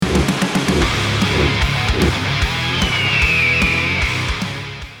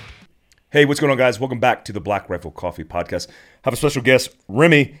Hey, what's going on, guys? Welcome back to the Black Rifle Coffee Podcast. Have a special guest,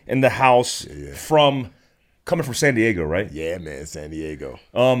 Remy, in the house coming from San Diego, right? Yeah, man, San Diego.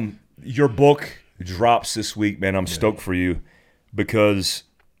 Your book drops this week, man. I'm stoked for you because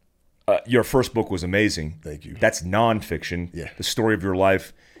your first book was amazing. Thank you. That's nonfiction, the story of your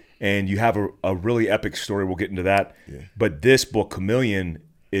life, and you have a really epic story. We'll get into that. Yeah. But this book, Chameleon,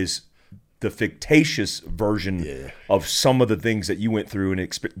 is the fictitious version of some of the things that you went through and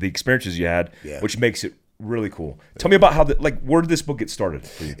the experiences you had, which makes it really cool. Tell me about how, where did this book get started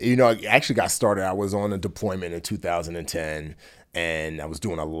for you? You know, it actually got started. I was on a deployment in 2010, and I was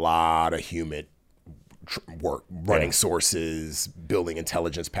doing a lot of humid work, running sources, building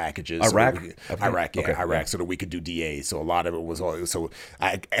intelligence packages. Iraq, so that we could do DA. So a lot of it was all. So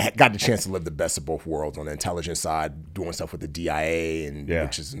I got the chance to live the best of both worlds on the intelligence side, doing stuff with the DIA, and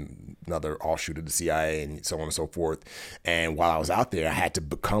which is another offshoot of the CIA, and so on and so forth. And while I was out there, I had to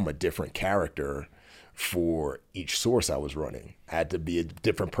become a different character for each source I was running. I had to be a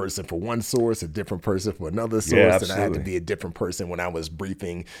different person for one source, a different person for another source, and I had to be a different person when I was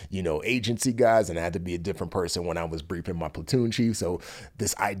briefing, agency guys, and I had to be a different person when I was briefing my platoon chief. So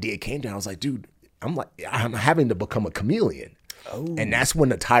this idea came down. I was like, dude, I'm having to become a chameleon. Oh. And that's when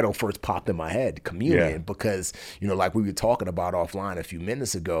the title first popped in my head, Chameleon, because, like we were talking about offline a few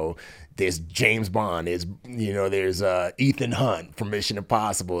minutes ago, there's James Bond, there's Ethan Hunt from Mission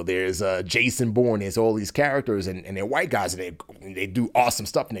Impossible, there's Jason Bourne, there's all these characters, and they're white guys, and they do awesome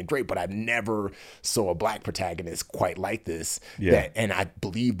stuff, and they're great, but I've never saw a black protagonist quite like this. And I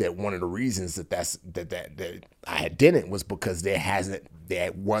believe that one of the reasons that I didn't was because there hasn't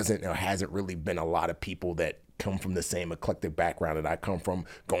really been a lot of people that come from the same eclectic background that I come from,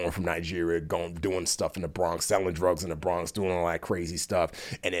 going from Nigeria, doing stuff in the Bronx, selling drugs in the Bronx, doing all that crazy stuff,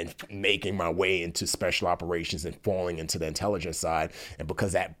 and then making my way into special operations and falling into the intelligence side. And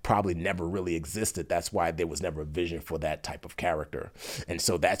because that probably never really existed, that's why there was never a vision for that type of character. And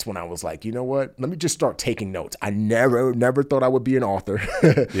so that's when I was like, you know what? Let me just start taking notes. I never thought I would be an author.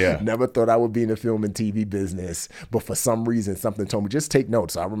 Never thought I would be in the film and TV business. But for some reason, something told me, just take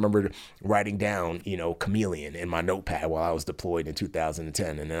notes. So I remember writing down, Chameleon in my notepad while I was deployed in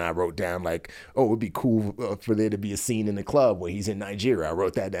 2010. And then I wrote down it would be cool for there to be a scene in the club where he's in Nigeria. I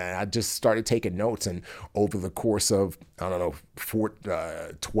wrote that down. I just started taking notes. And over the course of,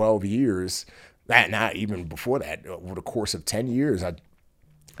 12 years, not even before that, over the course of 10 years, I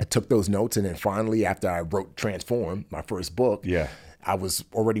took those notes. And then finally, after I wrote Transform, my first book, I was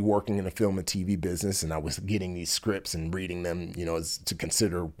already working in the film and TV business, and I was getting these scripts and reading them, to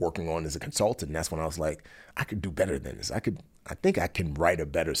consider working on as a consultant. And that's when I was like, I could do better than this. I think I can write a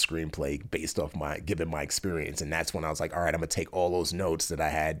better screenplay based off given my experience. And that's when I was like, all right, I'm gonna take all those notes that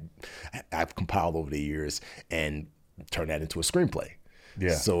I've compiled over the years and turn that into a screenplay.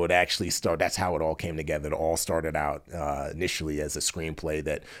 Yeah. So it actually that's how it all came together. It all started out initially as a screenplay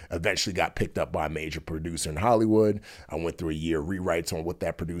that eventually got picked up by a major producer in Hollywood. I went through a year rewrites with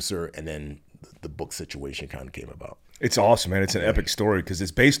that producer, and then the book situation kind of came about. It's awesome, man. It's an epic story because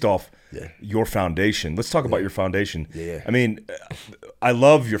it's based off your foundation. Let's talk about your foundation. Yeah. I mean, I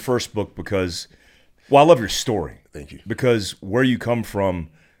love your first book because, I love your story. Thank you. Because where you come from,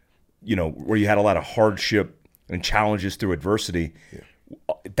 where you had a lot of hardship and challenges through adversity,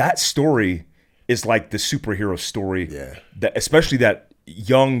 that story is like the superhero story that especially that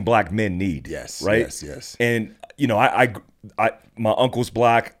young black men need. Yes. Right? Yes. And, I my uncle's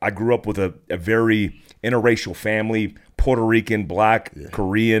black. I grew up with a very interracial family, Puerto Rican, black,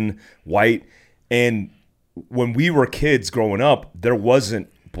 Korean, white. And when we were kids growing up, there wasn't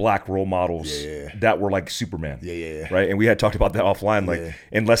black role models that were like Superman. Right? And we had talked about that offline,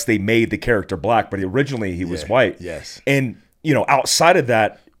 unless they made the character black, but originally he was white. Yes. And, outside of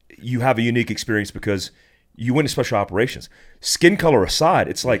that, you have a unique experience because you went to special operations. Skin color aside,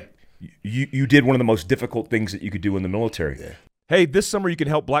 it's like you did one of the most difficult things that you could do in the military. Yeah. Hey, this summer you can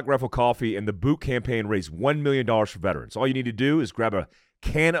help Black Rifle Coffee and the Boot Campaign raise $1 million for veterans. All you need to do is grab a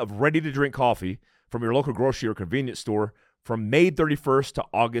can of ready-to-drink coffee from your local grocery or convenience store from May 31st to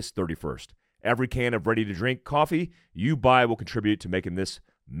August 31st. Every can of ready-to-drink coffee you buy will contribute to making this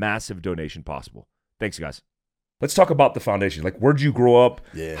massive donation possible. Thanks, guys. Let's talk about the foundation. Where'd you grow up?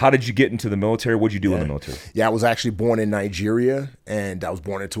 Yeah. How did you get into the military? What'd you do in the military? Yeah, I was actually born in Nigeria, and I was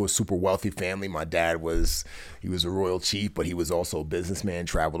born into a super wealthy family. My dad was a royal chief, but he was also a businessman,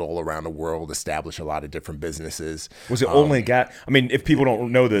 traveled all around the world, established a lot of different businesses. Was it only if people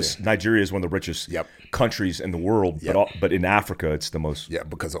don't know this, Nigeria is one of the richest countries in the world, but in Africa, it's the most. Yeah,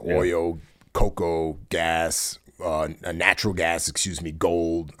 because of oil, cocoa, gas, natural gas,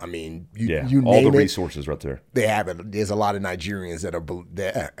 gold. I mean, you all name the it, resources right there. They have it. There's a lot of Nigerians that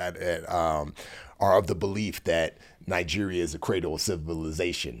are of the belief that Nigeria is a cradle of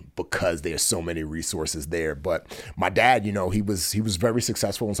civilization because there's so many resources there. But my dad, he was very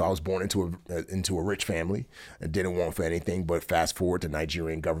successful, and so I was born into a rich family and didn't want for anything. But fast forward, the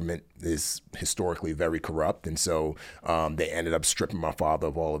Nigerian government is historically very corrupt, and so they ended up stripping my father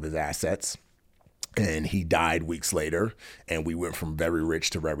of all of his assets. And he died weeks later, and we went from very rich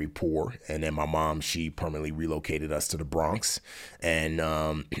to very poor. And then my mom, she permanently relocated us to the Bronx. And,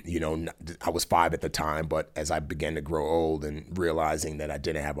 I was 5 at the time, but as I began to grow old and realizing that I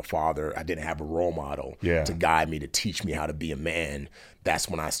didn't have a father, I didn't have a role model to guide me, to teach me how to be a man, that's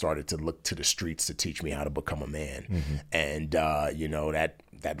when I started to look to the streets to teach me how to become a man. Mm-hmm. And,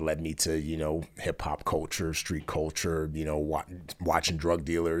 that led me to, hip hop culture, street culture, watching drug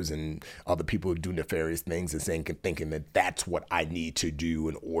dealers and other people who do nefarious things and thinking that that's what I need to do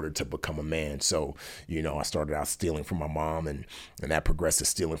in order to become a man. So, I started out stealing from my mom, and that progressed to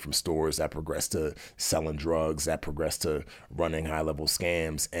stealing from stores, that progressed to selling drugs, that progressed to running high-level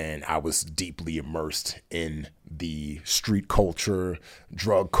scams. And I was deeply immersed in the street culture,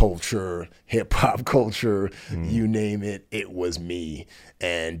 drug culture, hip hop culture, you name it, it was me.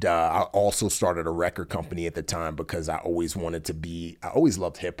 And I also started a record company at the time because I always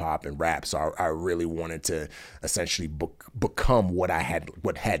loved hip hop and rap. So I really wanted to essentially become what had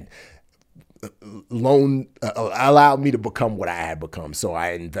allowed me to become what I had become. So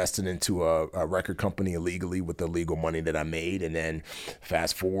I invested into a record company illegally with the legal money that I made. And then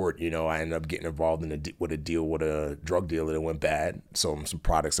fast forward, I ended up getting involved with a deal with a drug dealer that went bad. So some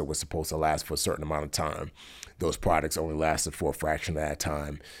products that were supposed to last for a certain amount of time, those products only lasted for a fraction of that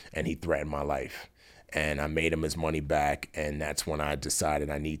time. And he threatened my life. And I made him his money back, and that's when I decided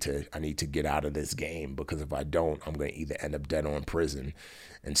I need to get out of this game, because if I don't, I'm going to either end up dead or in prison.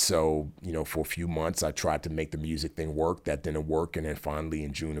 And so, for a few months, I tried to make the music thing work. That didn't work, and then finally,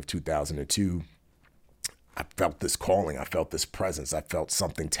 in June of 2002, I felt this calling. I felt this presence. I felt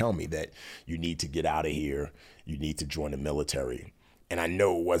something tell me that you need to get out of here. You need to join the military. And I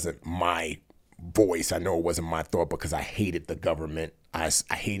know it wasn't my voice. I know it wasn't my thought, because I hated the government. I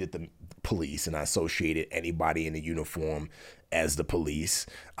hated the police, and I associated anybody in a uniform as the police.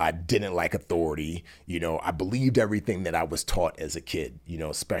 I didn't like authority. I believed everything that I was taught as a kid,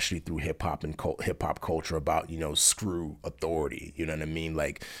 especially through hip hop and hip hop culture about, screw authority. You know what I mean?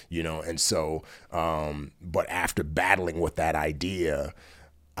 And so, but after battling with that idea,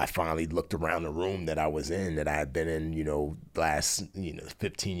 I finally looked around the room that I was in, that I had been in, last,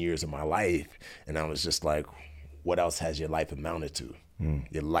 15 years of my life. And I was just like, what else has your life amounted to?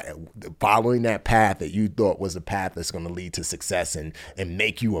 Following that path that you thought was a path that's going to lead to success and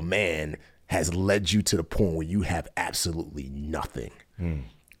make you a man has led you to the point where you have absolutely nothing.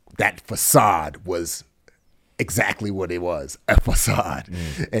 That facade was exactly what it was, a facade.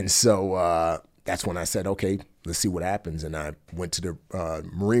 And so that's when I said, okay, let's see what happens. And I went to the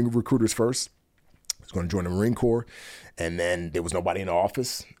Marine recruiters first. I was going to join the Marine Corps, and then there was nobody in the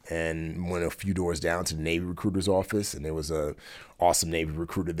office, and went a few doors down to the Navy recruiter's office, and there was a awesome Navy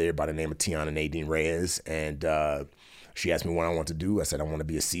recruiter there by the name of Tiana Nadine Reyes, and she asked me what I want to do. I said, I want to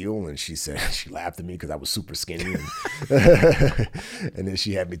be a SEAL, and she laughed at me because I was super skinny, and then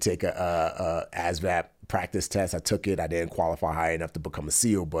she had me take a ASVAB practice test. I took it. I didn't qualify high enough to become a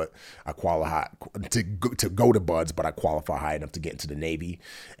SEAL, but I qualified to go to BUD/S, but I qualified high enough to get into the Navy.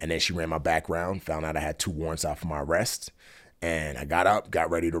 And then she ran my background, found out I had 2 warrants out for my arrest. And I got up,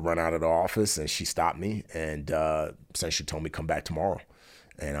 got ready to run out of the office, and she stopped me and essentially told me, come back tomorrow.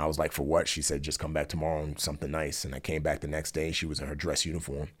 And I was like, for what? She said, just come back tomorrow and something nice. And I came back the next day. She was in her dress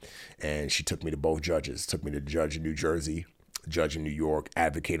uniform, and she took me to both judges. Took me to the judge in New Jersey, judge in New York,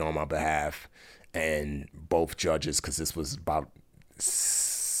 advocate on my behalf. And both judges, because this was about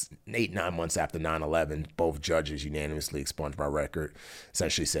 8-9 months after 9/11, both judges unanimously expunged my record.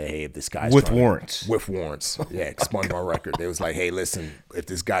 Essentially said, hey, if this guy's with warrants, yeah, expunged my record. They was like, hey, listen, if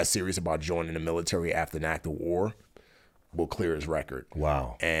this guy's serious about joining the military after an act of war, we'll clear his record.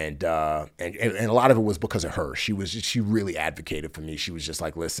 Wow. And a lot of it was because of her. She really advocated for me. She was just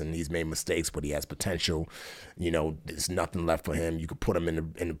like, listen, he's made mistakes, but he has potential. There's nothing left for him. You could put him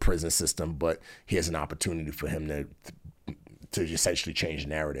in the prison system, but here's an opportunity for him to essentially change the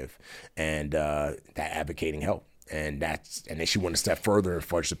narrative. And that advocating helped. And then she went a step further and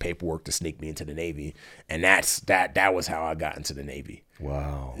fudged the paperwork to sneak me into the Navy. And that was how I got into the Navy.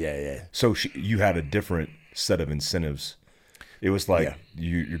 Wow. Yeah. So you had a different set of incentives. It was like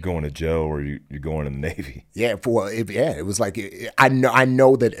you're going to jail or you're going to the Navy. Yeah, it was like I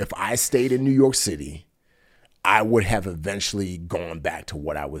know that if I stayed in New York City, I would have eventually gone back to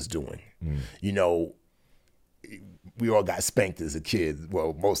what I was doing. You know, we all got spanked as a kid.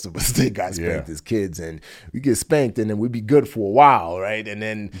 Well, most of us did got spanked as kids, and we get spanked, and then we'd be good for a while, right? And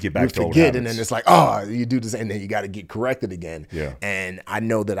then you get back to forget, and then it's like, oh, you do this, and then you got to get corrected again. Yeah. And I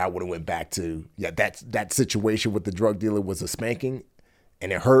know that I would have went back to that situation with the drug dealer was a spanking,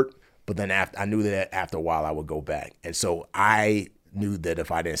 and it hurt. But then I knew that after a while I would go back, and so I knew that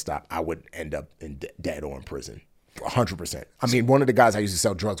if I didn't stop, I would end up in dead or in prison. 100%. I mean, one of the guys I used to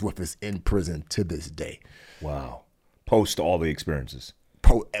sell drugs with is in prison to this day. Wow. Post all the experiences.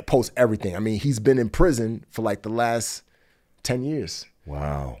 Post everything. I mean, he's been in prison for like the last 10 years.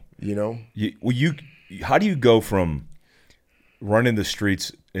 Wow. You know? How do you go from running the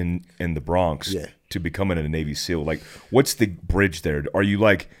streets in the Bronx to becoming a Navy SEAL? Like, what's the bridge there? Are you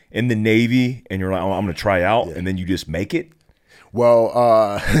like in the Navy and you're like, oh, I'm going to try out, and then you just make it? Well,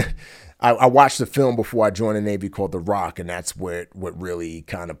 I watched a film before I joined the Navy called The Rock, and that's what really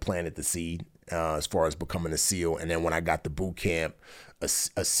kind of planted the seed as far as becoming a SEAL. And then when I got to boot camp, a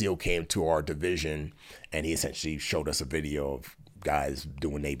SEAL came to our division, and he essentially showed us a video of guys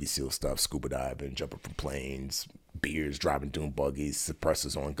doing Navy SEAL stuff, scuba diving, jumping from planes, beers, driving dune buggies,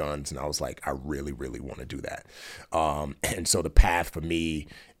 suppressors on guns. And I was like, I really, really want to do that. And so the path for me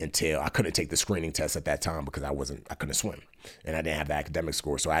I couldn't take the screening test at that time because I couldn't swim and I didn't have the academic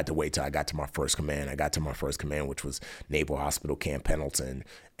score. So I had to wait till I got to my first command. I got to my first command, which was Naval Hospital Camp Pendleton.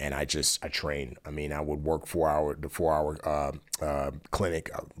 And I trained. I mean, I would work 4-hour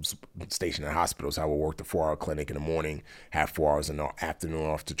clinic. I was stationed at hospitals. I would work the 4-hour clinic in the morning, have 4 hours in the afternoon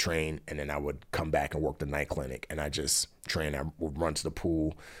off to train, and then I would come back and work the night clinic. And I just trained. I would run to the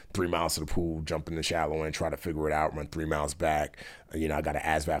pool, 3 miles to the pool, jump in the shallow end, try to figure it out, run 3 miles back. You know, I got an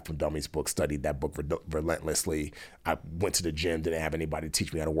ASVAB from Dummies book, studied that book relentlessly. I went to the gym, didn't have anybody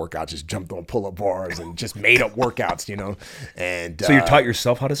teach me how to work out, just jumped on pull-up bars and just made up workouts, you know. And so you taught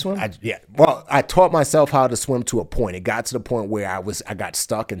yourself how to swim? Well, I taught myself how to swim to a point. It got to the point where I got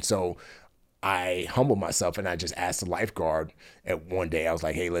stuck, and so I humbled myself and I just asked the lifeguard at one day. I was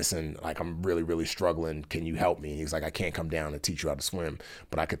like, hey, listen, like I'm really, really struggling. Can you help me? He's like, I can't come down and teach you how to swim,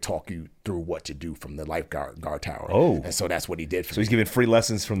 but I could talk you through what to do from the lifeguard tower. Oh. And so that's what he did for me. So he's giving free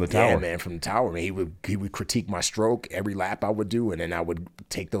lessons from the tower. Yeah, man, from the tower. I mean, he would critique my stroke every lap I would do, and then I would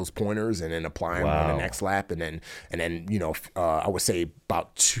take those pointers and then apply them on the next lap. And then you know, I would say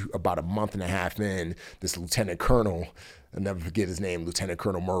about a month and a half in, this lieutenant colonel, I'll never forget his name, Lieutenant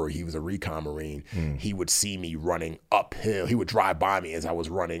Colonel Murray. He was a recon Marine. He would see me running uphill. He would drive by me as I was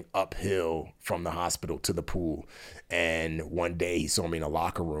running uphill from the hospital to the pool. And one day he saw me in a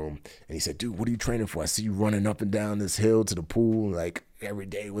locker room and he said, dude, what are you training for? I see you running up and down this hill to the pool like every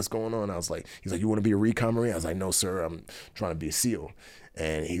day. What's going on? I was like, he's like, you want to be a recon Marine? I was like, no, sir, I'm trying to be a SEAL.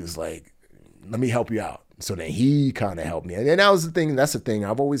 And he was like, let me help you out. So then he kind of helped me. And that was the thing. That's the thing.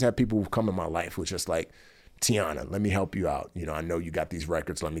 I've always had people who come in my life who was just like, Tiana, let me help you out. You know, I know you got these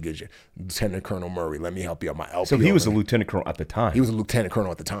records. Let me get you. Lieutenant Colonel Murray, let me help you out. My LPO. So he was a lieutenant colonel at the time. He was a lieutenant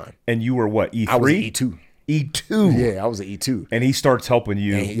colonel at the time. And you were what, E3? I was an E2. E2? Yeah, I was an E2. And he starts helping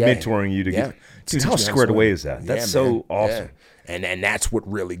you, mentoring you to get. Dude, how squared away is that? That's so awesome. Yeah. And that's what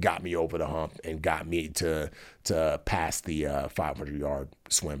really got me over the hump and got me to pass the 500-yard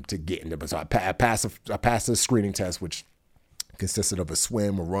swim to get into. So I passed the screening test, which consisted of a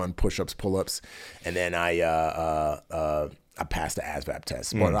swim, a run, push-ups, pull-ups, and then I passed the ASVAB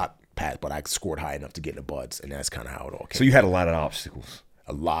test. Well, not passed, but I scored high enough to get in the buds, and that's kind of how it all came. So you had a lot of obstacles.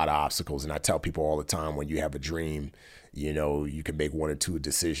 A lot of obstacles, and I tell people all the time, when you have a dream, you know, you can make one or two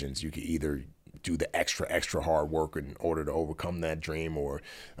decisions. You can either do the extra hard work in order to overcome that dream, or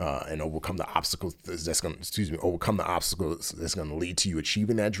and overcome the obstacles overcome the obstacles that's going to lead to you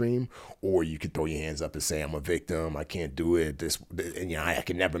achieving that dream, or you could throw your hands up and say, I'm a victim, I can't do it, and you know, I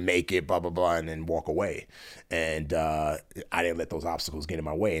can never make it, blah blah blah, and then walk away. And I didn't let those obstacles get in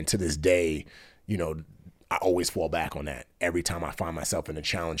my way, and to this day, you know, I always fall back on that. Every time I find myself in a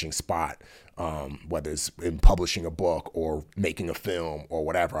challenging spot, whether it's in publishing a book or making a film or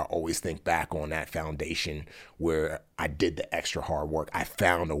whatever, I always think back on that foundation where I did the extra hard work. I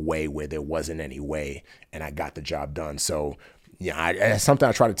found a way where there wasn't any way, and I got the job done. So, yeah, that's something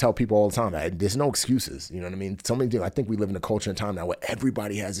I try to tell people all the time. There's no excuses. You know what I mean? I think we live in a culture and time now where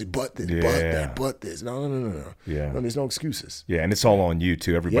everybody has it, but this, but that, but this. No. Yeah. No, there's no excuses. Yeah, and it's all on you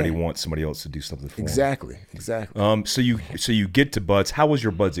too. Everybody wants somebody else to do something for them. Exactly. So you get to Buds. How was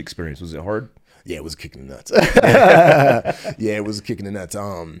your Buds experience? Was it hard? Yeah, it was a kick in the nuts. Yeah, it was a kick in the nuts.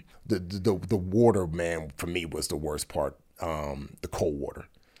 The water, man, for me was the worst part. The cold water.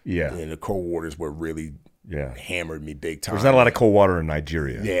 Yeah. And the cold waters were really hammered me big time. There's not a lot of cold water in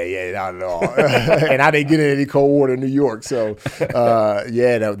Nigeria. Yeah, not at all. And I didn't get any cold water in New York. So,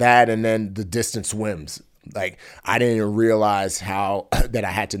 that and then the distance swims. Like, I didn't even realize that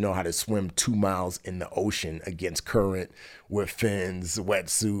I had to know how to swim 2 miles in the ocean against current with fins,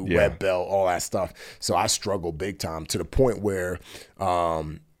 wetsuit, wet belt, all that stuff. So I struggled big time to the point where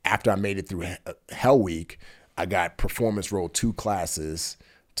after I made it through Hell Week, I got performance roll 2 classes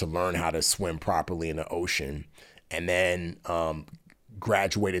to learn how to swim properly in the ocean, and then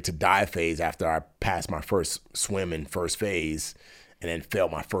graduated to dive phase after I passed my first swim in first phase, and then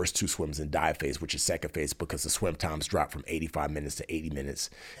failed my first 2 swims in dive phase, which is second phase, because the swim times dropped from 85 minutes to 80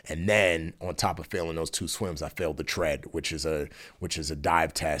 minutes. And then on top of failing those 2 swims, I failed the tread, which is a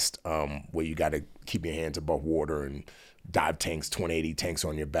dive test where you got to keep your hands above water and dive tanks, 2080 tanks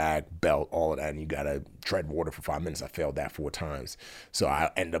on your back, belt, all of that, and you got to tread water for 5 minutes. I failed that 4 times. So I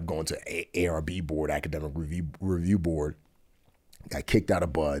ended up going to ARB board, Academic Review Board. Got kicked out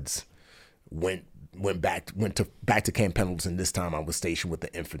of BUD/S, went back to Camp Pendleton. This time I was stationed with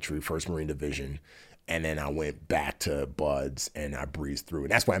the infantry, 1st Marine Division, and then I went back to BUD/S and I breezed through.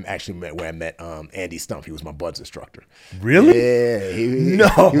 And that's where I met Andy Stumpf. He was my BUD/S instructor. Really? Yeah. He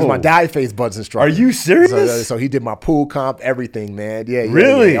was my dive phase BUD/S instructor. Are you serious? So he did my pool comp, everything, man. Yeah.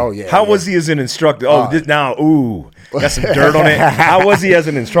 Really? Yeah. Oh yeah. How was he as an instructor? Got some dirt on it. How was he as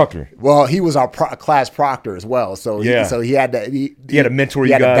an instructor? Well, he was our class proctor as well. So he had that. He had to mentor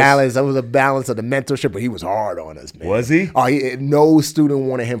you guys. He had a balance. There was a balance of the mentorship, but he was hard on us, man. Was he? Oh, no student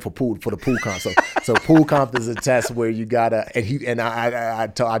wanted him for the pool comp. So pool comp is a test where you gotta. And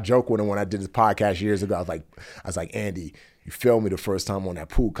I joke with him when I did this podcast years ago. I was like, Andy, you failed me the first time on that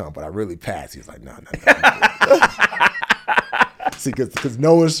pool comp, but I really passed. He was like, no. See, because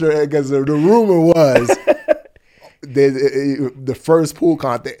the rumor was. The first pool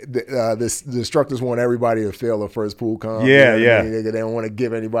comp, the instructors want everybody to fail the first pool comp. Yeah. They don't want to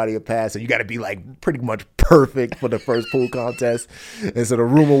give anybody a pass. So you got to be like pretty much perfect for the first pool contest. And so the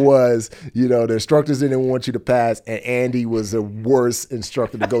rumor was, the instructors didn't want you to pass, and Andy was the worst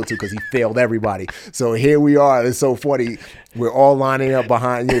instructor to go to because he failed everybody. So here we are. It's so funny. We're all lining up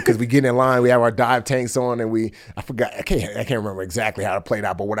behind you because we get in line. We have our dive tanks on, and I can't remember exactly how it played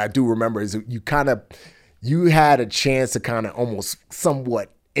out, but what I do remember is you had a chance to kind of almost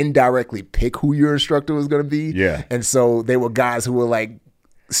somewhat indirectly pick who your instructor was going to be. Yeah. And so they were guys who were like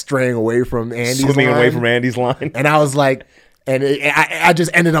straying away from Andy's line. Swimming away from Andy's line. And I was like, I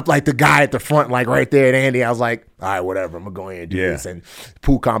just ended up like the guy at the front, like right there at Andy. I was like, all right, whatever, I'm going to go in and do this. And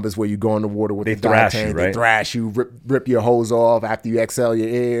pool comp is where you go in the water with the dive tank. Right? They thrash you, rip your hose off after you exhale your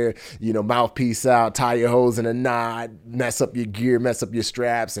air, mouthpiece out, tie your hose in a knot, mess up your gear, mess up your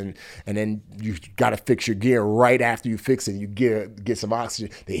straps, and then you got to fix your gear right after you fix it. You get some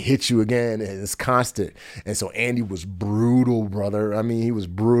oxygen. They hit you again, and it's constant. And so Andy was brutal, brother. I mean, he was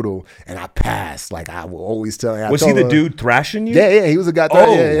brutal, and I passed. Like I will always tell you. Was he the dude thrashing you? Yeah, he was a guy.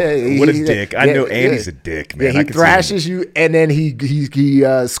 What a dick! I know Andy's a dick, man. Yeah, he thrashes you, and then he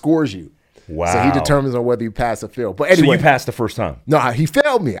scores you. Wow! So he determines on whether you pass or fail. But anyway, so you passed the first time. No, he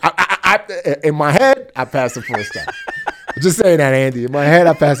failed me. I in my head, I passed the first time. Just saying that, Andy. In my head,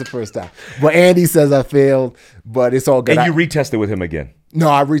 I passed the first time. But Andy says I failed, but it's all good. And you retested with him again? No,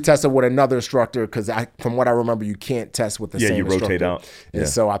 I retested with another instructor because from what I remember, you can't test with the same instructor. Yeah, you rotate out. And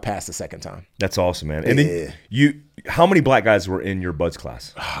so I passed the second time. That's awesome, man. And then how many black guys were in your BUD/S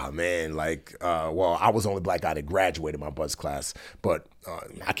class? Oh, man, I was the only black guy that graduated my BUD/S class, but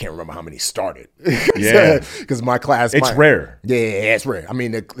I can't remember how many started. Yeah. Because my class. It's rare. Yeah, it's rare. I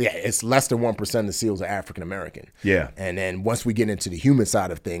mean, it's less than 1% of the SEALs are African American. Yeah. And then once we get into the human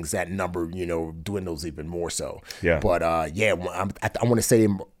side of things, that number, dwindles even more so. Yeah. But I want to say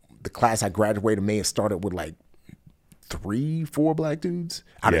the class I graduated may have started with like 3-4 black dudes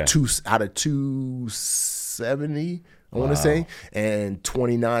out of 270. I want to say, and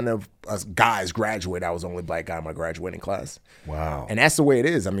 29 of us guys graduated. I was the only black guy in my graduating class. Wow. And that's the way it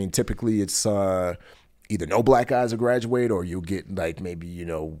is. I mean, typically it's either no black guys will graduate, or you'll get like maybe,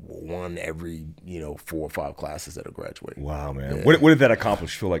 one every, 4 or 5 classes that'll graduate. Wow, man. Yeah. What did that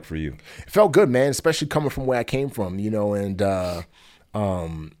accomplish feel like for you? It felt good, man, especially coming from where I came from, and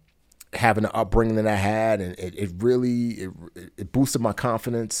having the upbringing that I had, and it really boosted my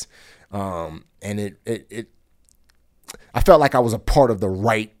confidence. And I felt like I was a part of the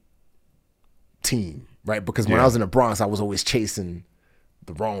right team, right? Because when I was in the Bronx, I was always chasing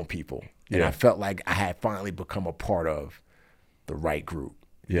the wrong people. And I felt like I had finally become a part of the right group.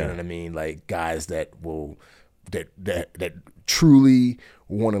 You know what I mean? Like guys that truly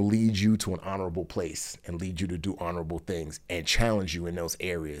want to lead you to an honorable place and lead you to do honorable things and challenge you in those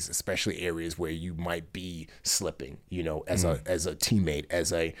areas, especially areas where you might be slipping, you know, as a teammate,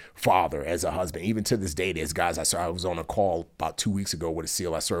 as a father, as a husband. Even to this day, there's guys I was on a call about 2 weeks ago with a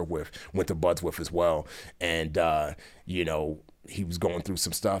SEAL I served with, went to Buds with as well. And, you know, he was going through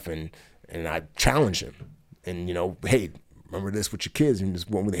some stuff and I challenged him and, you know, hey, remember this with your kids, and just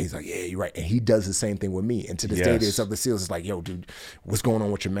one with he's like, yeah, you're right, and he does the same thing with me. And to this day, there's other SEALs. It's like, yo, dude, what's going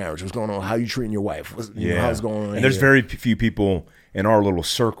on with your marriage? What's going on? How you treating your wife? You know, how's going on? And there's very few people in our little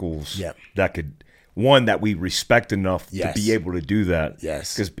circles that could that we respect enough to be able to do that.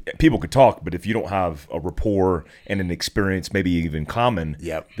 Yes, because people could talk, but if you don't have a rapport and an experience, maybe even common,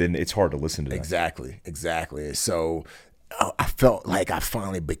 then it's hard to listen to that. Exactly. So I felt like I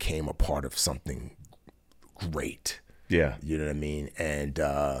finally became a part of something great. Yeah. You know what I mean? And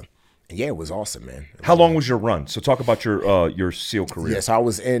yeah, it was awesome, man. How long was your run? So talk about your SEAL career. Yes, I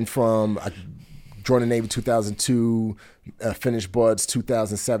was I joined the Navy 2002, finished Buds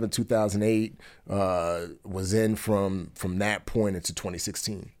 2007, 2008, was in from that point into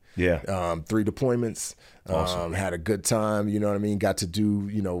 2016. Yeah. 3 deployments. Awesome. Had a good time, you know what I mean? Got to do,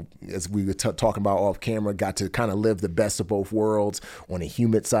 you know, as we were talking about off camera, got to kind of live the best of both worlds on the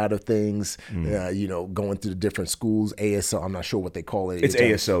humid side of things, you know, going through the different schools, ASO, I'm not sure what they call it. It's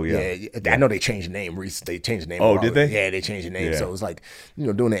ASO, yeah. I know they changed the name recently. They changed the name. Oh, did they? Yeah, they changed the name. Yeah. So it was like, you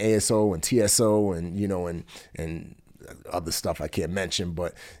know, doing the ASO and TSO and, you know, and other stuff I can't mention,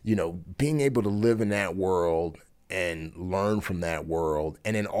 but, you know, being able to live in that world and learn from that world,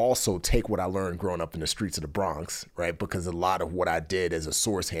 and then also take what I learned growing up in the streets of the Bronx, right? Because a lot of what I did as a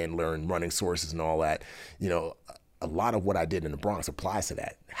source handler and running sources and all that, you know, a lot of what I did in the Bronx applies to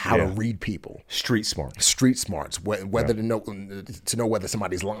that. How to read people. Street smarts. Whether to know whether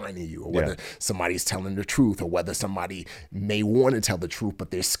somebody's lying to you or whether somebody's telling the truth or whether somebody may want to tell the truth,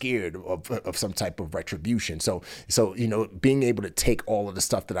 but they're scared of some type of retribution. So, you know, being able to take all of the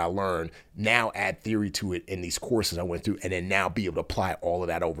stuff that I learned, now add theory to it in these courses I went through, and then now be able to apply all of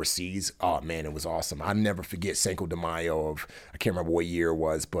that overseas. Oh man, it was awesome. I'll never forget Cinco de Mayo I can't remember what year it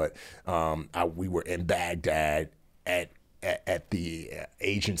was, but we were in Baghdad at the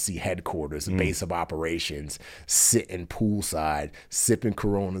agency headquarters, the base of operations, sitting poolside, sipping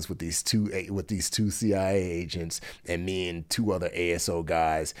Coronas with these two CIA agents and me and 2 other ASO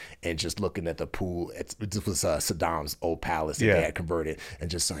guys, and just looking at the pool. This was Saddam's old palace that they had converted, and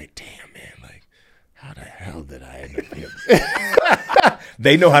just like, damn man, like, how the hell did I end up here?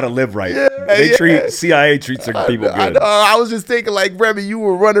 They know how to live right. CIA treats their people good. I was just thinking, like, Remy, you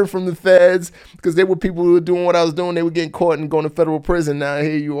were running from the feds because there were people who were doing what I was doing. They were getting caught and going to federal prison. Now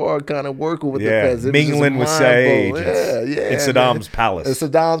here you are, kind of working with the feds. Mingling with CIA agents in Saddam's palace. In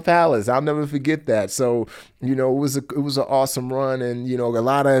Saddam's palace. I'll never forget that. So, you know, it was an awesome run, and you know, a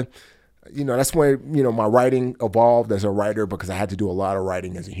lot of. You know, that's where, you know, my writing evolved as a writer, because I had to do a lot of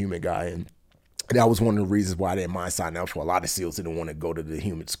writing as a human guy, and that was one of the reasons why I didn't mind signing up for. A lot of SEALs didn't want to go to the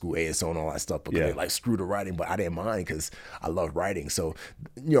human school, ASO and all that stuff, because they like, screw the writing, but I didn't mind because I love writing. So,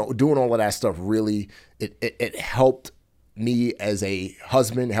 you know, doing all of that stuff really, it helped me as a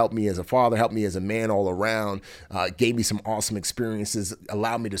husband, helped me as a father, helped me as a man all around, gave me some awesome experiences,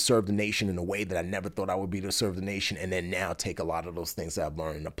 allowed me to serve the nation in a way that I never thought I would be to serve the nation, and then now take a lot of those things that I've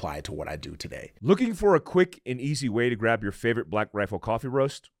learned and apply it to what I do today. Looking for a quick and easy way to grab your favorite Black Rifle coffee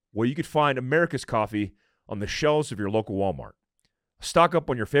roast? Well, you could find America's Coffee on the shelves of your local Walmart. Stock up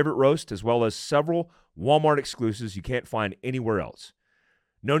on your favorite roast, as well as several Walmart exclusives you can't find anywhere else.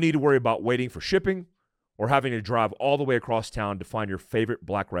 No need to worry about waiting for shipping or having to drive all the way across town to find your favorite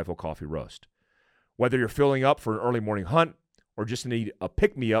Black Rifle coffee roast. Whether you're filling up for an early morning hunt or just need a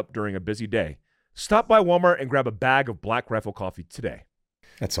pick-me-up during a busy day, stop by Walmart and grab a bag of Black Rifle coffee today.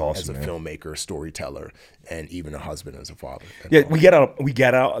 That's awesome. As a filmmaker, storyteller, and even a husband as a father. We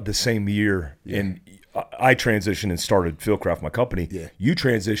got out the same year, and I transitioned and started Fieldcraft, my company. Yeah. You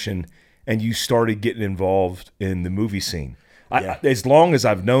transitioned and you started getting involved in the movie scene. As long as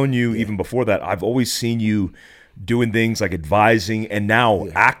I've known you, even before that, I've always seen you doing things like advising and now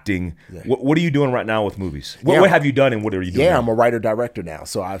acting. Yeah. What are you doing right now with movies? What have you done and what are you doing? Yeah, I'm a writer-director now.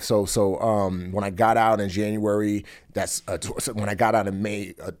 So when I got out in January, when I got out in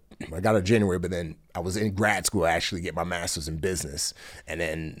May, I got out in January, but then I was in grad school actually get my master's in business, and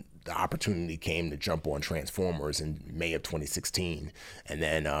then the opportunity came to jump on Transformers in May of 2016, and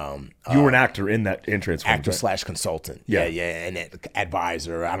then you were an actor in Transformers. Actor / consultant, and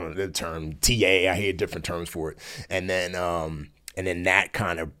advisor. I don't know the term TA. I hear different terms for it, and then that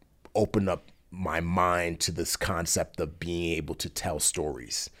kind of opened up my mind to this concept of being able to tell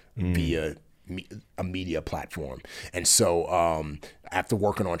stories via a media platform. And so after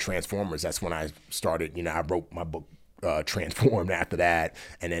working on Transformers, that's when I started, I wrote my book, Transformed after that,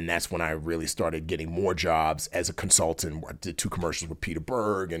 and then that's when I really started getting more jobs as a consultant. I did 2 commercials with Peter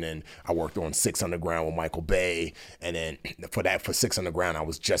Berg, and then I worked on 6 Underground with Michael Bay, and then for 6 Underground I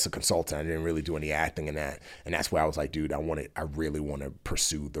was just a consultant. I didn't really do any acting in that, and that's where I was like, dude, I really want to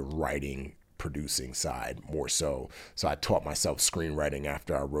pursue the writing, producing side more so. So I taught myself screenwriting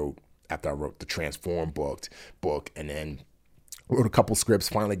after I wrote the Transform book, and then wrote a couple scripts,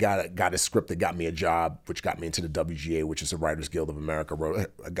 finally got a script that got me a job, which got me into the WGA, which is the Writers Guild of America.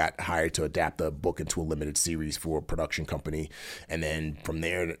 Got hired to adapt the book into a limited series for a production company. And then from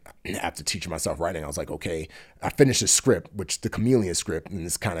there, after teaching myself writing, I was like, okay, I finished a script, which the Chameleon script, and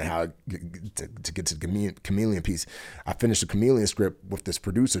it's kind of how to get to the Chameleon piece. I finished the Chameleon script with this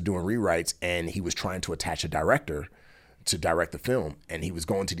producer doing rewrites, and he was trying to attach a director to direct the film, and he was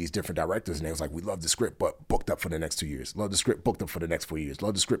going to these different directors, and they was like, we love the script, but booked up for the next 2 years. Love the script, booked up for the next 4 years.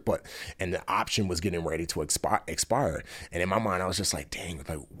 Love the script, and the option was getting ready to expire. And in my mind, I was just like, dang,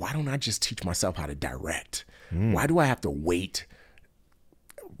 like, why don't I just teach myself how to direct? Why do I have to wait?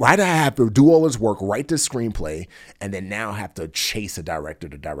 Why do I have to do all this work, write this screenplay, and then now have to chase a director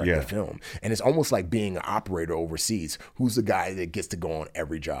to direct the film? And it's almost like being an operator overseas. Who's the guy that gets to go on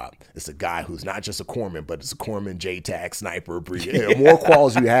every job? It's a guy who's not just a corpsman, but it's a corpsman, JTAC, sniper, the more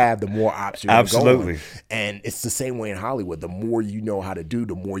calls you have, the more options Absolutely. Going. And it's the same way in Hollywood. The more you know how to do,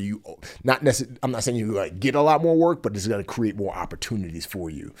 the more you, not necessarily, I'm not saying you like get a lot more work, but it's going to create more opportunities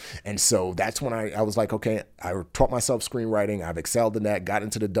for you. And so that's when I was like, okay, I taught myself screenwriting. I've excelled in that, got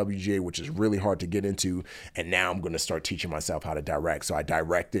into the WGA, which is really hard to get into, and now I'm going to start teaching myself how to direct. So I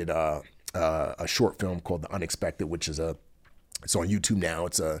directed a short film called The Unexpected, which is it's on YouTube now.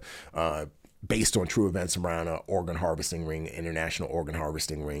 It's based on true events around an organ harvesting ring, international organ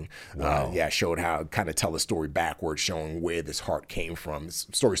harvesting ring. Wow. I showed how kind of tell the story backwards, showing where this heart came from. This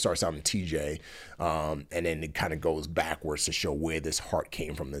story starts out in TJ, and then it kind of goes backwards to show where this heart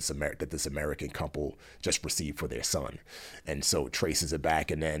came from, that this American couple just received for their son. And so it traces it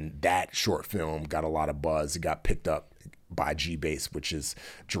back, and then that short film got a lot of buzz. It got picked up by G-Base, which is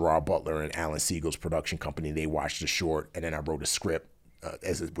Gerard Butler and Alan Siegel's production company. They watched the short, and then I wrote a script,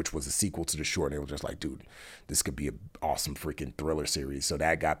 which was a sequel to the short, and they were just like, dude, this could be an awesome freaking thriller series. So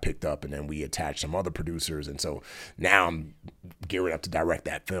that got picked up, and then we attached some other producers, and so now I'm gearing up to direct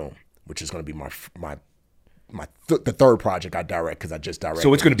that film, which is going to be the third project I direct, because I just directed.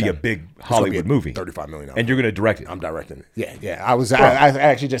 So it's going to be a big Hollywood movie, $35 million, and you're going to direct it. I'm directing it. Yeah. I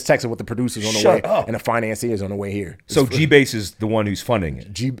actually just texted with the producers on the way and the financiers on the way here. So G-Base is the one who's funding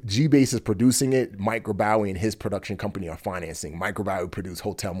it. G-Base is producing it. Mike Grabowie and his production company are financing. Mike Grabowie produced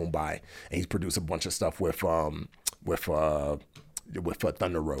Hotel Mumbai, and he's produced a bunch of stuff with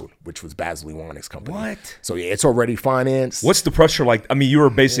Thunder Road, which was Baz Luhrmann's company. What? So yeah, it's already financed. What's the pressure like? I mean, you were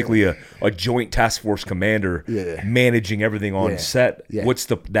basically a joint task force commander, managing everything on set. Yeah. What's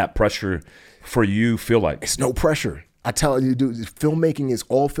that pressure for you feel like? It's no pressure. I tell you, dude,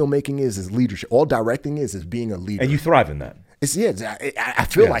 all filmmaking is leadership. All directing is being a leader. And you thrive in that. I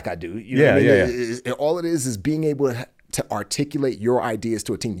feel like I do. You know what I mean? All it is being able to articulate your ideas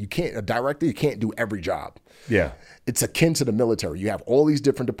to a team. A director, you can't do every job. Yeah. It's akin to the military. You have all these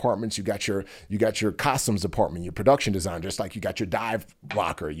different departments. You got your costumes department, your production design, just like you got your dive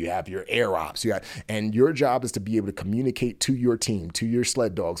locker, you have your air ops, and your job is to be able to communicate to your team, to your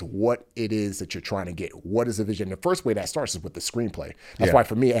sled dogs, what it is that you're trying to get. What is the vision? The first way that starts is with the screenplay. That's why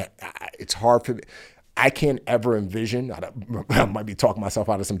for me, it's hard for me. I can't ever envision, I might be talking myself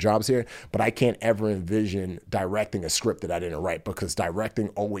out of some jobs here, but I can't ever envision directing a script that I didn't write, because directing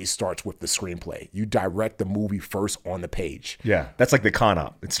always starts with the screenplay. You direct the movie first on the page. Yeah, that's like the con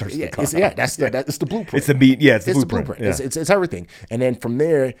op. It starts with the con op. That's the blueprint. It's the meat. Yeah, it's the blueprint. Yeah. It's everything. And then from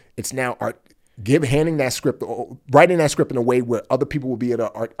there, it's now handing that script, writing that script in a way where other people will be able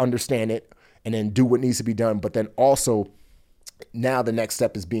to understand it and then do what needs to be done, but then also now the next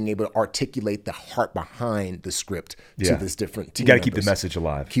step is being able to articulate the heart behind the script to this different team. You got to keep the message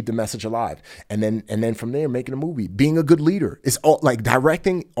alive. Keep the message alive. And then from there, making a movie, being a good leader. It's all like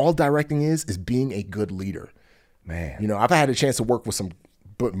directing. All directing is being a good leader. Man. I've had a chance to work with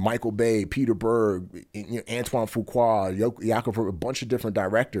Michael Bay, Peter Berg, Antoine Fuqua, Jakob, a bunch of different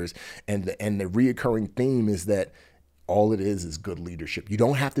directors. And the reoccurring theme is that all it is good leadership. You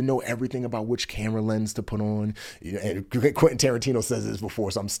don't have to know everything about which camera lens to put on. And Quentin Tarantino says this before,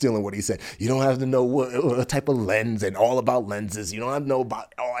 so I'm stealing what he said. You don't have to know what type of lens and all about lenses. You don't have to know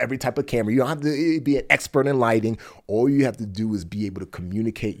about every type of camera. You don't have to be an expert in lighting. All you have to do is be able to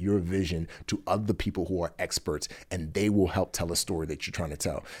communicate your vision to other people who are experts, and they will help tell a story that you're trying to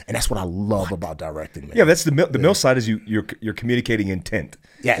tell. And that's what I love about directing, man. Yeah, that's the mill side is you're communicating intent.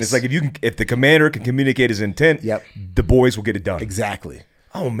 Yes. And it's like if the commander can communicate his intent, the boys will get it done. Exactly.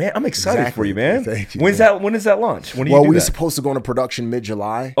 Oh man, I'm excited for you, man. Thank you. When is that launch? When do you Well, do we were that? supposed to go into production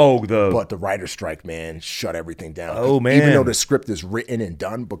mid-July. Oh, but the writer's strike, man, shut everything down. Oh, man. Even though the script is written and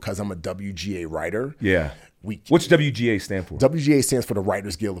done, because I'm a WGA writer. Yeah. What's WGA stand for? WGA stands for the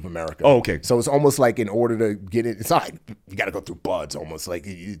Writers Guild of America. Oh, okay. So it's almost like in order to get it, it's not, you got to go through buds almost like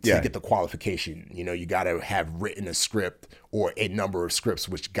to get the qualification. You know, you got to have written a script or a number of scripts,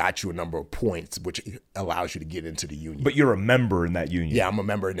 which got you a number of points, which allows you to get into the union. But you're a member in that union. Yeah, I'm a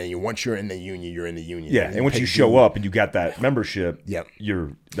member. And then once you're in the union, you're in the union. Yeah, and once you show up and you got that membership, Yep.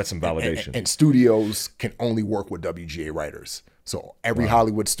 That's some validation. And studios can only work with WGA writers. So every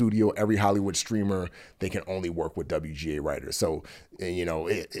Hollywood studio, every Hollywood streamer, they can only work with WGA writers. So, you know,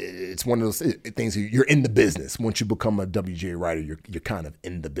 it's one of those things, you're in the business. Once you become a WGA writer, you're kind of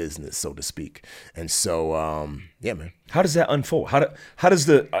in the business, so to speak. And so, yeah, man. How does that unfold? How does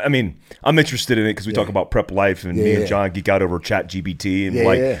I'm interested in it because we talk about prep life and me and John geek out over ChatGPT and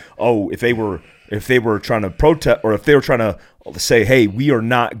if they were trying to protest or if they were trying to say, hey, we are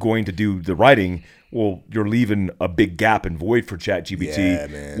not going to do the writing, well, you're leaving a big gap and void for ChatGPT. Yeah,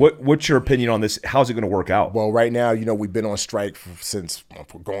 man. What's your opinion on this? How's it going to work out? Well, right now, you know, we've been on strike since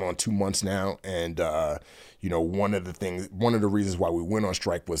going on 2 months now. And, you know, one of the reasons why we went on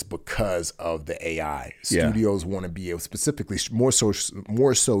strike was because of the AI. Studios want to be able, specifically more so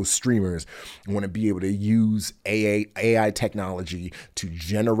streamers want to be able to use AI technology to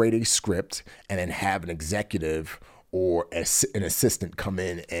generate a script and then have an executive or an assistant come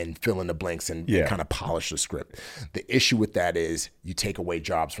in and fill in the blanks and kind of polish the script. The issue with that is you take away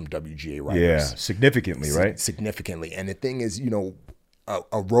jobs from WGA writers. Yeah, significantly, right? Significantly. And the thing is, you know,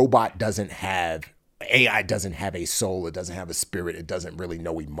 a robot AI doesn't have a soul. It doesn't have a spirit. It doesn't really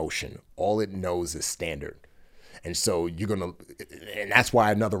know emotion. All it knows is standard. And so and that's why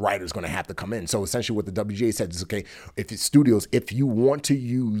another writer is going to have to come in. So essentially what the WGA said is, okay, if you want to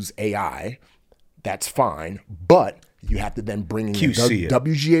use AI, that's fine, but you have to then bring in a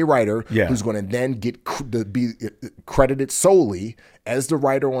WGA writer who's going to then be credited solely as the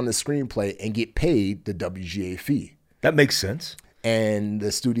writer on the screenplay and get paid the WGA fee. That makes sense. And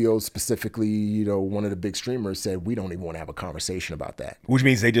the studio specifically, you know, one of the big streamers said, we don't even want to have a conversation about that. Which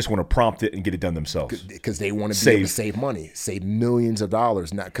means they just want to prompt it and get it done themselves. Because they want to be able to save money, save millions of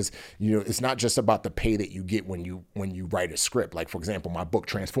dollars. Not because, you know, it's not just about the pay that you get when you write a script. Like, for example, my book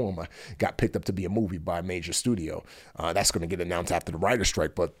Transformer got picked up to be a movie by a major studio. That's going to get announced after the writer's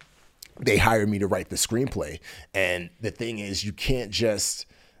strike, but they hired me to write the screenplay. And the thing is, you can't just...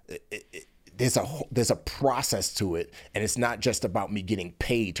 There's a process to it, and it's not just about me getting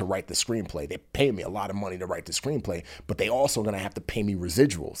paid to write the screenplay. They pay me a lot of money to write the screenplay, but they also going to have to pay me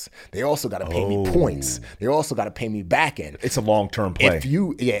residuals. They also got to pay me points. They also got to pay me back end. It's a long-term play. If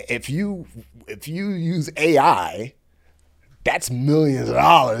you use AI, that's millions of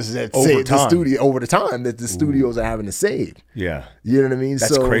dollars that save the studio over the time that the studios are having to save. Yeah, you know what I mean.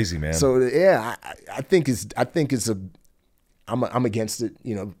 That's crazy, man. So yeah, I think it's a. I'm against it,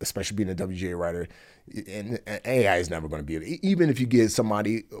 you know, especially being a WGA writer. And AI is never going to be able to, even if you get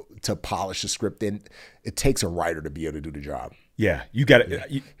somebody to polish the script, then it takes a writer to be able to do the job. Yeah, you got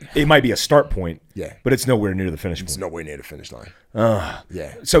it. It might be a start point, but it's nowhere near the finish point. It's nowhere near the finish line.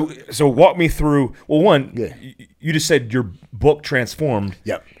 Yeah. So walk me through. Well, one, you just said your book Transformed.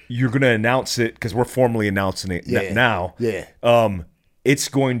 Yep. You're going to announce it because we're formally announcing it now. Yeah. It's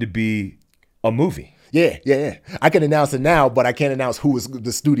going to be a movie. Yeah. I can announce it now, but I can't announce who is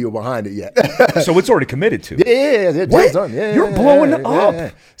the studio behind it yet. So it's already committed to. Yeah, it's done. Yeah, you're blowing it up.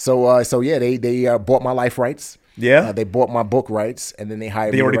 Yeah. So yeah, they bought my life rights. Yeah, they bought my book rights, and then they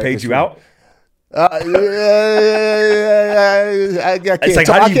hired. They already paid you out. I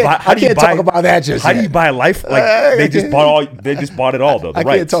can't talk about that just How yet. do you buy a life? Like they just bought it all though. I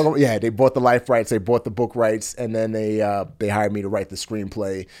can't talk about. Yeah, they bought the life rights, they bought the book rights, and then they hired me to write the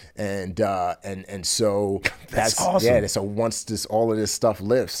screenplay, and so that's awesome. Yeah, so once all of this stuff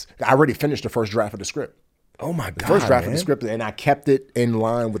lifts, I already finished the first draft of the script. Oh my God! The first draft of the script, and I kept it in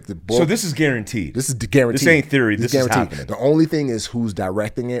line with the book. So this is guaranteed. This is guaranteed. This ain't theory. This is guaranteed. happening. The only thing is who's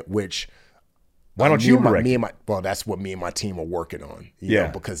directing it, which. Why don't you direct? Well, that's what me and my team are working on. You know,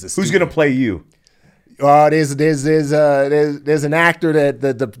 because who's going to play you? There's an actor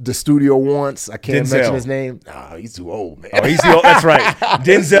that the studio wants. I can't mention his name. Oh, he's too old, man. Oh, he's too old. That's right.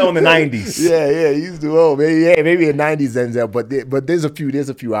 Denzel in the 90s. Yeah, he's too old. Maybe a 90s Denzel, but there's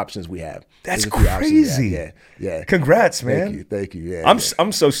a few options we have. That's crazy. Yeah. Congrats, man. Thank you. Yeah,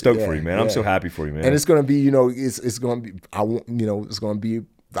 I'm so stoked for you, man. I'm so happy for you, man. And it's gonna be, it's gonna be, it's gonna be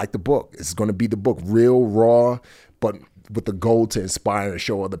like the book. It's gonna be the book, real, raw, but with the goal to inspire and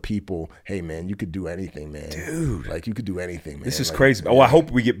show other people, hey man, you could do anything, man. Dude. Like you could do anything, man. This is crazy. Oh, I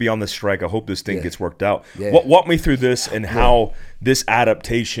hope we get beyond this strike. I hope this thing gets worked out. Walk me through this and how this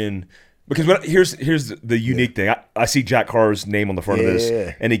adaptation, because here's the unique thing. I see Jack Carr's name on the front of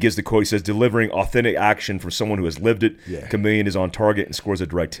this, and he gives the quote. He says, delivering authentic action from someone who has lived it. Chameleon is on target and scores a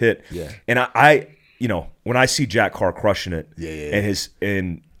direct hit. And I when I see Jack Carr crushing it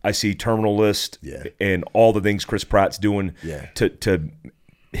and I see Terminal List and all the things Chris Pratt's doing to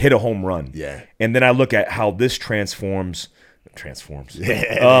hit a home run. And then I look at how this transforms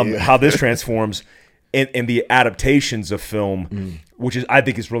how this transforms in the adaptations of film, which is I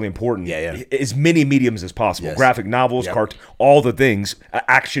think is really important. As many mediums as possible. Graphic novels, cartoon, all the things,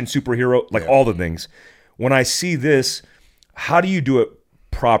 action, superhero, like all the things. When I see this, how do you do it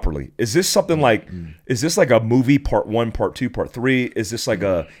properly? Is this something like, is this like a movie part 1, part 2, part 3? Is this like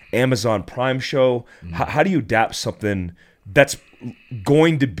a Amazon Prime show? How do you adapt something that's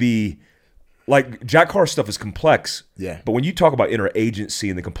going to be like Jack Carr stuff is complex, but when you talk about interagency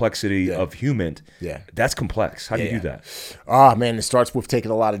and the complexity of human, that's complex. How do you do that? Oh man, it starts with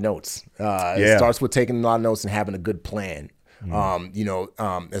taking a lot of notes. It starts with taking a lot of notes and having a good plan.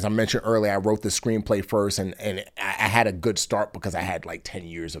 As I mentioned earlier, I wrote the screenplay first, and I had a good start because I had like 10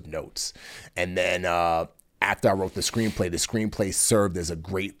 years of notes. And then after I wrote the screenplay served as a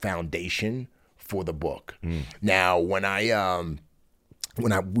great foundation for the book. Now, I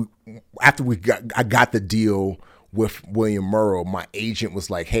got the deal with William Murrow, my agent was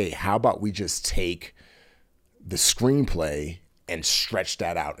like, hey, how about we just take the screenplay and stretch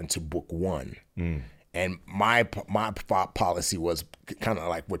that out into book 1? And my policy was kind of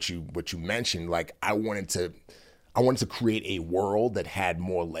like what you mentioned. Like I wanted to create a world that had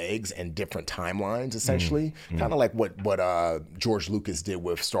more legs and different timelines, essentially, kind of like what George Lucas did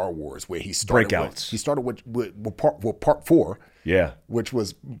with Star Wars, where he started with part 4, which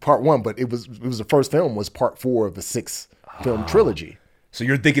was part 1, but it was the first film was part 4 of the 6 film trilogy. So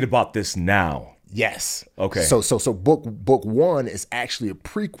you're thinking about this now? Yes. Okay. So book 1 is actually a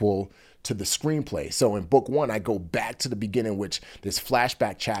prequel to the screenplay. So in book 1, I go back to the beginning, which there's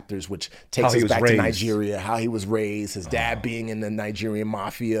flashback chapters, which takes us back to Nigeria, how he was raised, his dad being in the Nigerian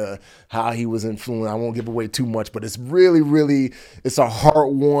mafia, how he was influenced. I won't give away too much, but it's really, really, it's a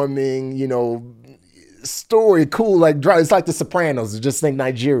heartwarming, story. Cool. Like it's like The Sopranos. Just think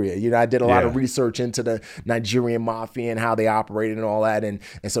Nigeria. I did a lot of research into the Nigerian mafia and how they operated and all that. And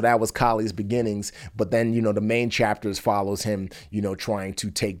so that was Kali's beginnings. But then, the main chapters follows him, trying to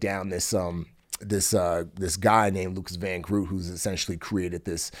take down this guy named Lucas Van Groot, who's essentially created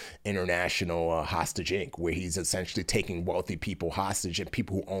this international hostage Inc., where he's essentially taking wealthy people hostage and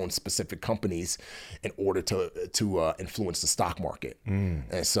people who own specific companies in order to influence the stock market.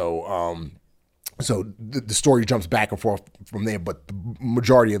 And so the story jumps back and forth from there, but the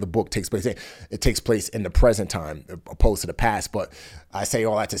majority of the book takes place in the present time opposed to the past. But I say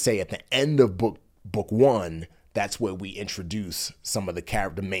all that to say, at the end of book 1, that's where we introduce some of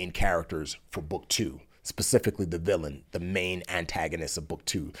the main characters for book 2, specifically the villain, the main antagonist of book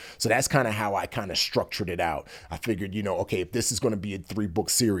 2. So that's kind of how I kind of structured it out. I figured, okay, if this is going to be a 3-book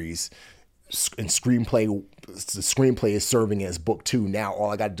series, and the screenplay is serving as book 2. Now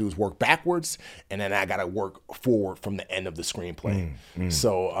all I got to do is work backwards, and then I got to work forward from the end of the screenplay.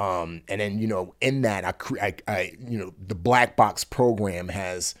 So, and then in that I the Black Box program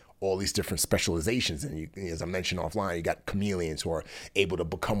has all these different specializations. And as I mentioned offline, you got chameleons who are able to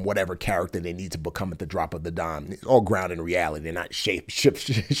become whatever character they need to become at the drop of the dime. It's all grounded in reality. They're not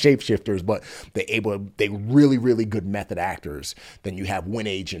shapeshifters, but they're really, really good method actors. Then you have wind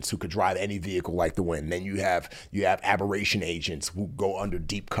agents who could drive any vehicle like the wind. Then you have aberration agents who go under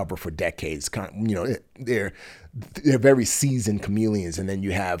deep cover for decades. They're very seasoned chameleons. And then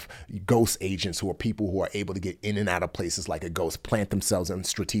you have ghost agents who are people who are able to get in and out of places like a ghost, plant themselves in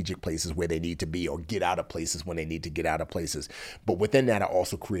strategic places where they need to be, or get out of places when they need to get out of places. But within that, I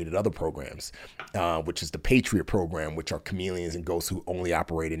also created other programs, which is the Patriot program, which are chameleons and ghosts who only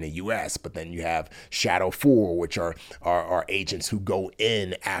operate in the U.S. But then you have Shadow 4, which are agents who go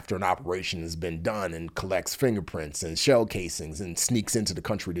in after an operation has been done and collects fingerprints and shell casings and sneaks into the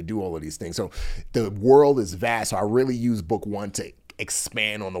country to do all of these things. So the world is vast. So I really use book 1 to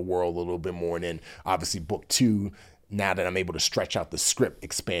expand on the world a little bit more. And then obviously book 2, now that I'm able to stretch out the script,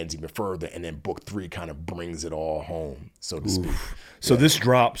 expands even further. And then book 3 kind of brings it all home, so to speak. So this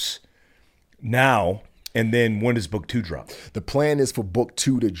drops now, and then when does book 2 drop? The plan is for book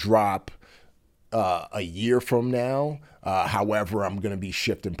 2 to drop a year from now. However, I'm going to be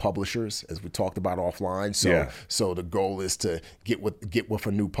shifting publishers, as we talked about offline. So the goal is to get with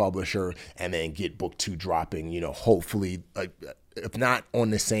a new publisher and then get book 2 dropping, hopefully, if not on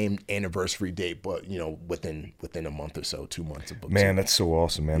the same anniversary date, but, within a month or so, 2 months of book 2. Man, that's so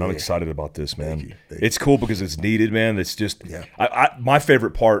awesome, man. I'm excited about this, man. Thank you. It's cool because it's needed, man. It's just, my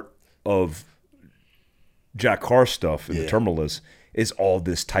favorite part of Jack Carr stuff in the Terminal is all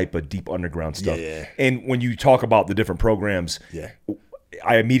this type of deep underground stuff. And when you talk about the different programs,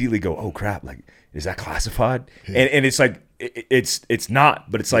 I immediately go, oh crap, like, is that classified? And it's like, it's not,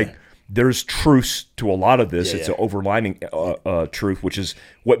 but it's like, there's truths to a lot of this. It's an overlining truth, which is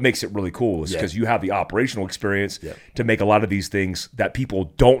what makes it really cool, is because you have the operational experience to make a lot of these things that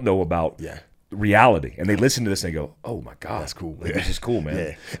people don't know about reality. And they listen to this and they go, oh my God, that's cool. Like, this is cool,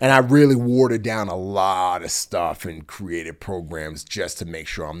 man. And I really watered down a lot of stuff and created programs just to make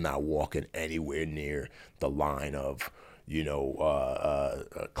sure I'm not walking anywhere near the line of,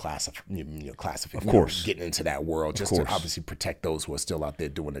 classification. Of course. Getting into that world, just to obviously protect those who are still out there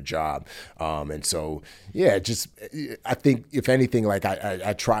doing the job. And so, I think if anything, like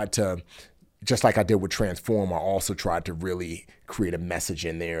I tried to, just like I did with Transform, I also tried to really create a message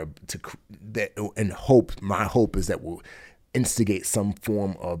in there my hope is that we'll instigate some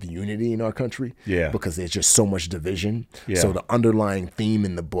form of unity in our country. Because there's just so much division. So the underlying theme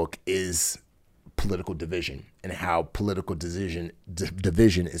in the book is political division and how political division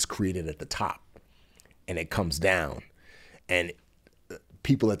is created at the top and it comes down, and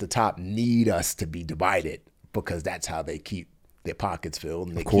people at the top need us to be divided because that's how they keep their pockets filled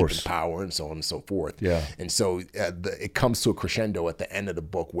and they keep in power and so on and so forth. And so it comes to a crescendo at the end of the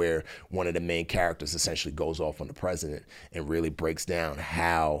book where one of the main characters essentially goes off on the president and really breaks down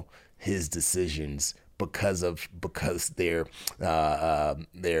how his decisions, because they're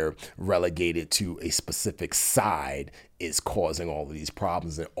relegated to a specific side, is causing all of these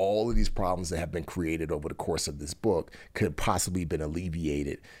problems. And all of these problems that have been created over the course of this book could possibly been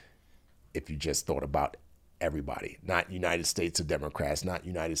alleviated if you just thought about everybody, not United States of Democrats, not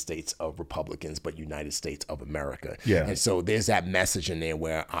United States of Republicans, but United States of America. And so there's that message in there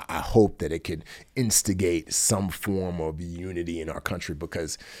where I hope that it could instigate some form of unity in our country,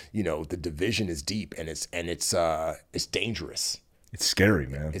 because the division is deep and it's dangerous. It's scary,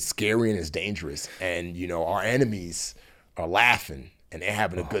 man. It's scary and it's dangerous. And our enemies are laughing and they're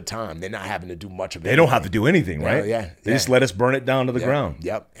having a good time. They're not having to do much of it. They don't have to do anything, right? They just let us burn it down to the ground.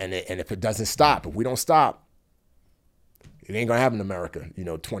 And if it doesn't stop, if we don't stop, it ain't gonna happen in America,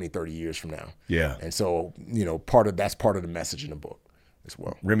 20, 30 years from now. And so, that's part of the message in the book as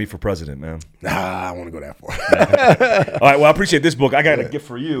well. Remy for president, man. Nah, I want to go that far. All right, well, I appreciate this book. I got a gift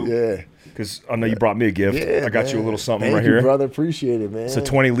for you. Because I know you brought me a gift. I got you a little something right here. Thank you, brother. Appreciate it, man. It's a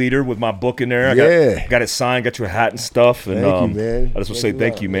 20-liter with my book in there. I got it signed, got you a hat and stuff. And thank you, man. I just want to say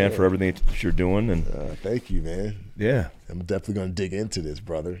thank you, man, for everything that you're doing. And thank you, man. I'm definitely going to dig into this,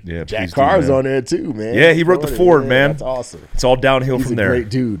 brother. Jack Carr's on there too, man. Yeah, he wrote the forward, man. That's awesome. It's all downhill from there. He's a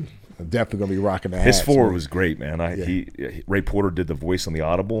great dude. I'm definitely going to be rocking the hat. His forward was great, man. Ray Porter did the voice on the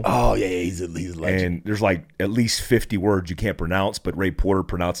Audible. Oh, yeah, he's a legend. And there's like at least 50 words you can't pronounce, but Ray Porter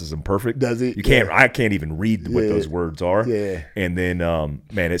pronounces them perfect. Does he? I can't even read what those words are. And then,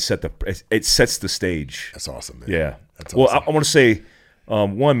 man, it sets the stage. That's awesome, man. That's awesome. Well, I want to say,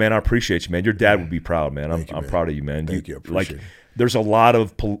 one, man, I appreciate you, man. Your dad would be proud, man. I'm proud of you, man. Thank you. I appreciate it. There's a lot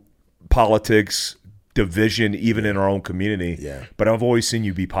of politics, division, even in our own community. But I've always seen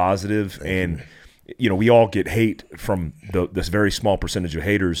you be positive. And we all get hate from this very small percentage of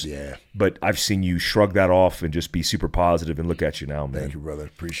haters. But I've seen you shrug that off and just be super positive, and look at you now, man. Thank you, brother.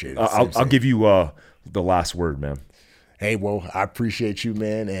 Appreciate it. I'll give you the last word, man. Hey, well, I appreciate you,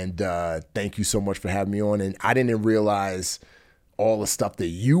 man. And thank you so much for having me on. And I didn't realize all the stuff that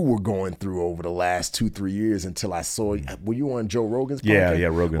you were going through over the last 2-3 years until I saw you. Were you on Joe Rogan's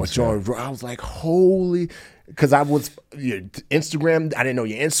podcast? Rogan's. I was like, holy, because I was your Instagram. I didn't know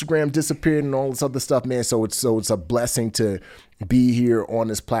your Instagram disappeared and all this other stuff, man. So it's a blessing to be here on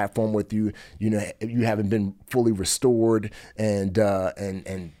this platform with you. You haven't been fully restored, and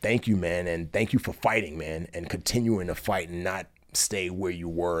thank you, man, and thank you for fighting, man, and continuing to fight and not stay where you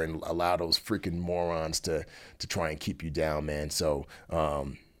were and allow those freaking morons to try and keep you down, man. So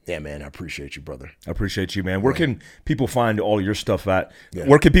Yeah, man, I appreciate you, brother. I appreciate you, man. Where can people find all your stuff at? Yeah.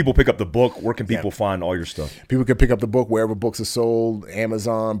 Where can people pick up the book? Where can people find all your stuff? People can pick up the book wherever books are sold,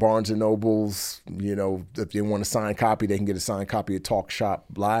 Amazon, Barnes & Nobles. You know, if they want a signed copy, they can get a signed copy at Talk Shop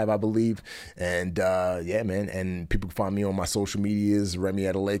Live, I believe. And, yeah, man, and people can find me on my social medias, Remy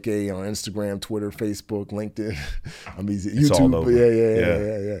Adeleke on Instagram, Twitter, Facebook, LinkedIn. I'm easy. It's YouTube. All over.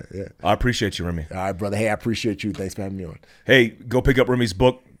 Yeah. I appreciate you, Remy. All right, brother. Hey, I appreciate you. Thanks for having me on. Hey, go pick up Remy's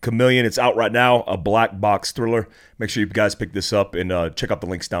book, Chameleon. It's out right now, a black box thriller. Make sure you guys pick this up and check out the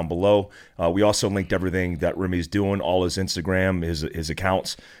links down below. We also linked everything that Remy's doing, all his Instagram, his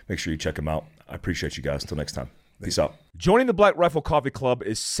accounts. Make sure you check him out. I appreciate you guys. Till next time. Peace out. Joining the Black Rifle Coffee Club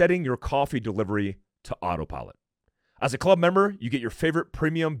is setting your coffee delivery to autopilot. As a club member, you get your favorite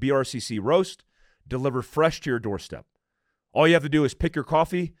premium BRCC roast delivered fresh to your doorstep. All you have to do is pick your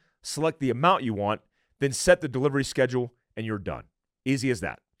coffee, select the amount you want, then set the delivery schedule, and you're done. Easy as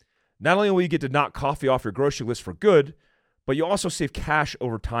that. Not only will you get to knock coffee off your grocery list for good, but you also save cash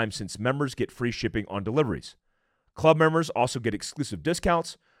over time since members get free shipping on deliveries. Club members also get exclusive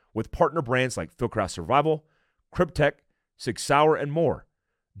discounts with partner brands like Fieldcraft Survival, Cryptek, Sig Sauer, and more.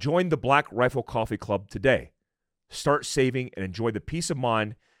 Join the Black Rifle Coffee Club today. Start saving and enjoy the peace of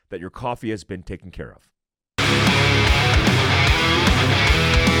mind that your coffee has been taken care of.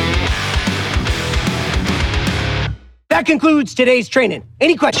 That concludes today's training.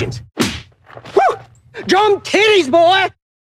 Any questions? Woo! Drum titties, boy!